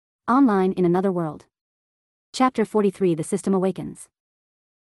Online in Another World. Chapter 43. The System Awakens.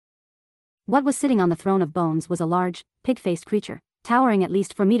 What was sitting on the throne of bones was a large, pig-faced creature, towering at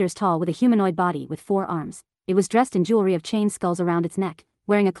least 4 meters tall with a humanoid body with 4 arms. It was dressed in jewelry of chain skulls around its neck,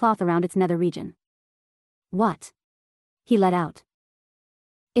 wearing a cloth around its nether region. What? He let out.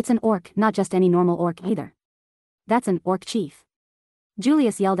 It's an orc, not just any normal orc either. That's an orc chief.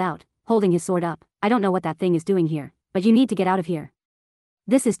 Julius yelled out, holding his sword up. I don't know what that thing is doing here, but you need to get out of here.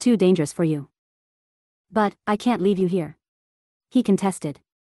 This is too dangerous for you. But, I can't leave you here. He contested.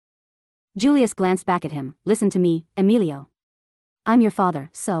 Julius glanced back at him. Listen to me, Emilio. I'm your father,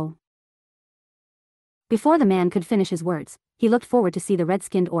 so. Before the man could finish his words, he looked forward to see the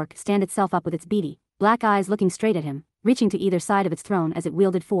red-skinned orc stand itself up with its beady, black eyes looking straight at him, reaching to either side of its throne as it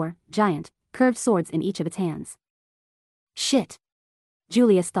wielded 4 giant, curved swords in each of its hands. Shit.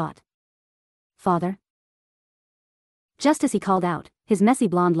 Julius thought. Father? Just as he called out, his messy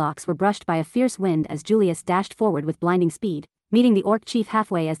blonde locks were brushed by a fierce wind as Julius dashed forward with blinding speed, meeting the orc chief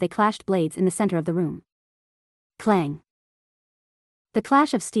halfway as they clashed blades in the center of the room. Clang. The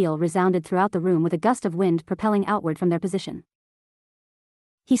clash of steel resounded throughout the room with a gust of wind propelling outward from their position.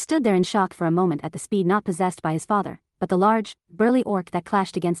 He stood there in shock for a moment at the speed not possessed by his father, but the large, burly orc that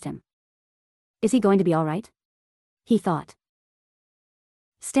clashed against him. Is he going to be all right? He thought.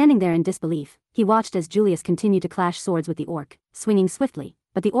 Standing there in disbelief, he watched as Julius continued to clash swords with the orc, swinging swiftly,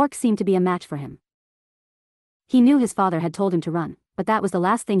 but the orc seemed to be a match for him. He knew his father had told him to run, but that was the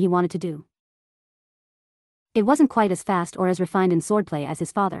last thing he wanted to do. It wasn't quite as fast or as refined in swordplay as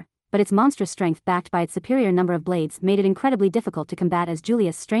his father, but its monstrous strength backed by its superior number of blades made it incredibly difficult to combat as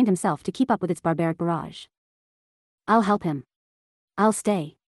Julius strained himself to keep up with its barbaric barrage. I'll help him. I'll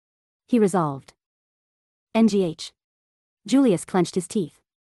stay. He resolved. NGH. Julius clenched his teeth.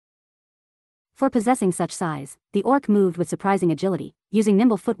 For possessing such size, the orc moved with surprising agility, using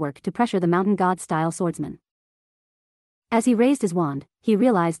nimble footwork to pressure the mountain god-style swordsman. As he raised his wand, he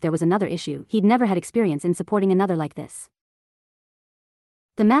realized there was another issue. He'd never had experience in supporting another like this.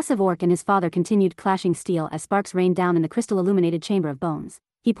 The massive orc and his father continued clashing steel as sparks rained down in the crystal-illuminated chamber of bones.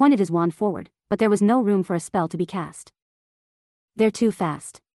 He pointed his wand forward, but there was no room for a spell to be cast. They're too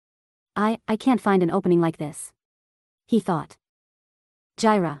fast. I can't find an opening like this. He thought.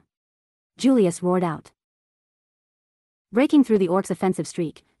 Gyra. Julius roared out. Breaking through the orc's offensive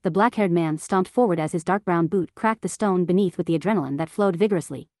streak, the black-haired man stomped forward as his dark brown boot cracked the stone beneath with the adrenaline that flowed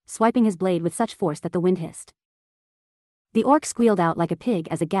vigorously, swiping his blade with such force that the wind hissed. The orc squealed out like a pig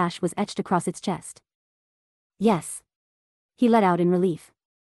as a gash was etched across its chest. Yes. He let out in relief.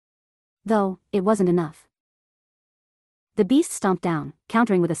 Though, it wasn't enough. The beast stomped down,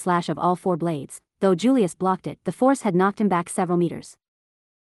 countering with a slash of all 4 blades. Though Julius blocked it, the force had knocked him back several meters.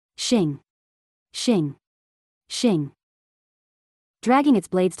 Shing. Shing. Shing. Dragging its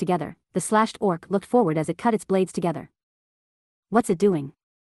blades together, the slashed orc looked forward as it cut its blades together. What's it doing?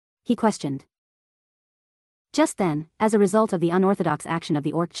 He questioned. Just then, as a result of the unorthodox action of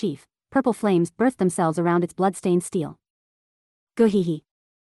the orc chief, purple flames birthed themselves around its blood-stained steel. Go-hee-hee.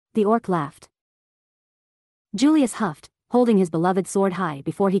 The orc laughed. Julius huffed, holding his beloved sword high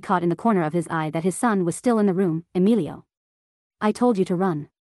before he caught in the corner of his eye that his son was still in the room. Emilio. I told you to run.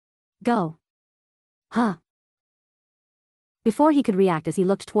 Go. Huh. Before he could react as he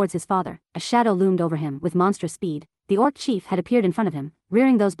looked towards his father, a shadow loomed over him with monstrous speed. The orc chief had appeared in front of him,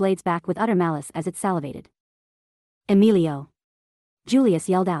 rearing those blades back with utter malice as it salivated. Emilio. Julius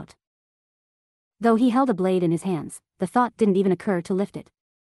yelled out. Though he held a blade in his hands, the thought didn't even occur to lift it.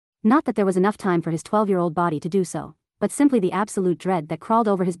 Not that there was enough time for his 12-year-old body to do so, but simply the absolute dread that crawled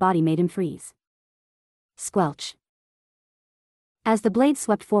over his body made him freeze. Squelch. As the blade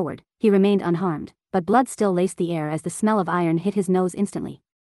swept forward, he remained unharmed, but blood still laced the air as the smell of iron hit his nose instantly.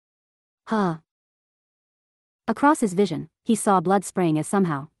 Huh. Across his vision, he saw blood spraying as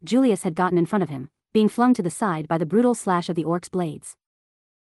somehow Julius had gotten in front of him, being flung to the side by the brutal slash of the orc's blades.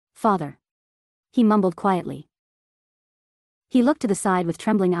 Father. He mumbled quietly. He looked to the side with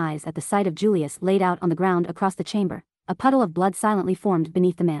trembling eyes at the sight of Julius laid out on the ground across the chamber. A puddle of blood silently formed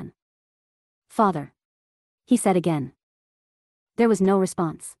beneath the man. Father. He said again. There was no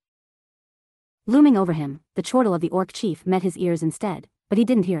response. Looming over him, the chortle of the orc chief met his ears instead, but he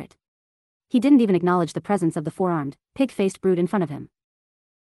didn't hear it. He didn't even acknowledge the presence of the 4-armed, pig-faced brute in front of him.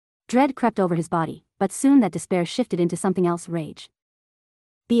 Dread crept over his body, but soon that despair shifted into something else. Rage.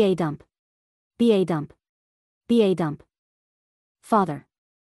 B.A. dump. B.A. dump. B.A. dump. Father.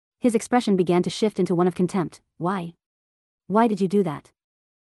 His expression began to shift into one of contempt. Why? Why did you do that?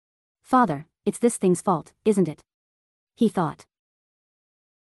 Father, it's this thing's fault, isn't it? He thought.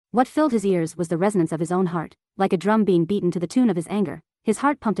 What filled his ears was the resonance of his own heart, like a drum being beaten to the tune of his anger. his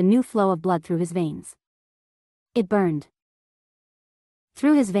heart pumped a new flow of blood through his veins. It burned.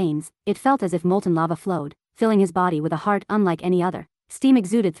 Through his veins, it felt as if molten lava flowed, filling his body with a heart unlike any other. Steam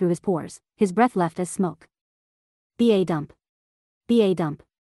exuded through his pores, his breath left as smoke. BA dump. BA dump.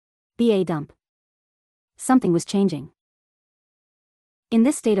 BA dump. Something was changing. In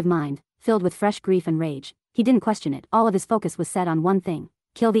this state of mind, filled with fresh grief and rage, he didn't question it. All of his focus was set on one thing: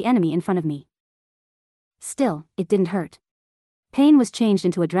 kill the enemy in front of me. Still, it didn't hurt. Pain was changed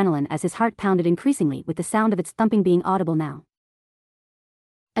into adrenaline as his heart pounded increasingly, with the sound of its thumping being audible now.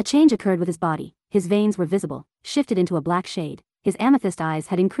 A change occurred with his body. His veins were visible, shifted into a black shade. His amethyst eyes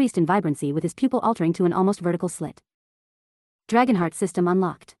had increased in vibrancy, with his pupil altering to an almost vertical slit. Dragonheart system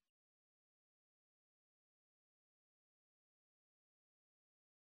unlocked.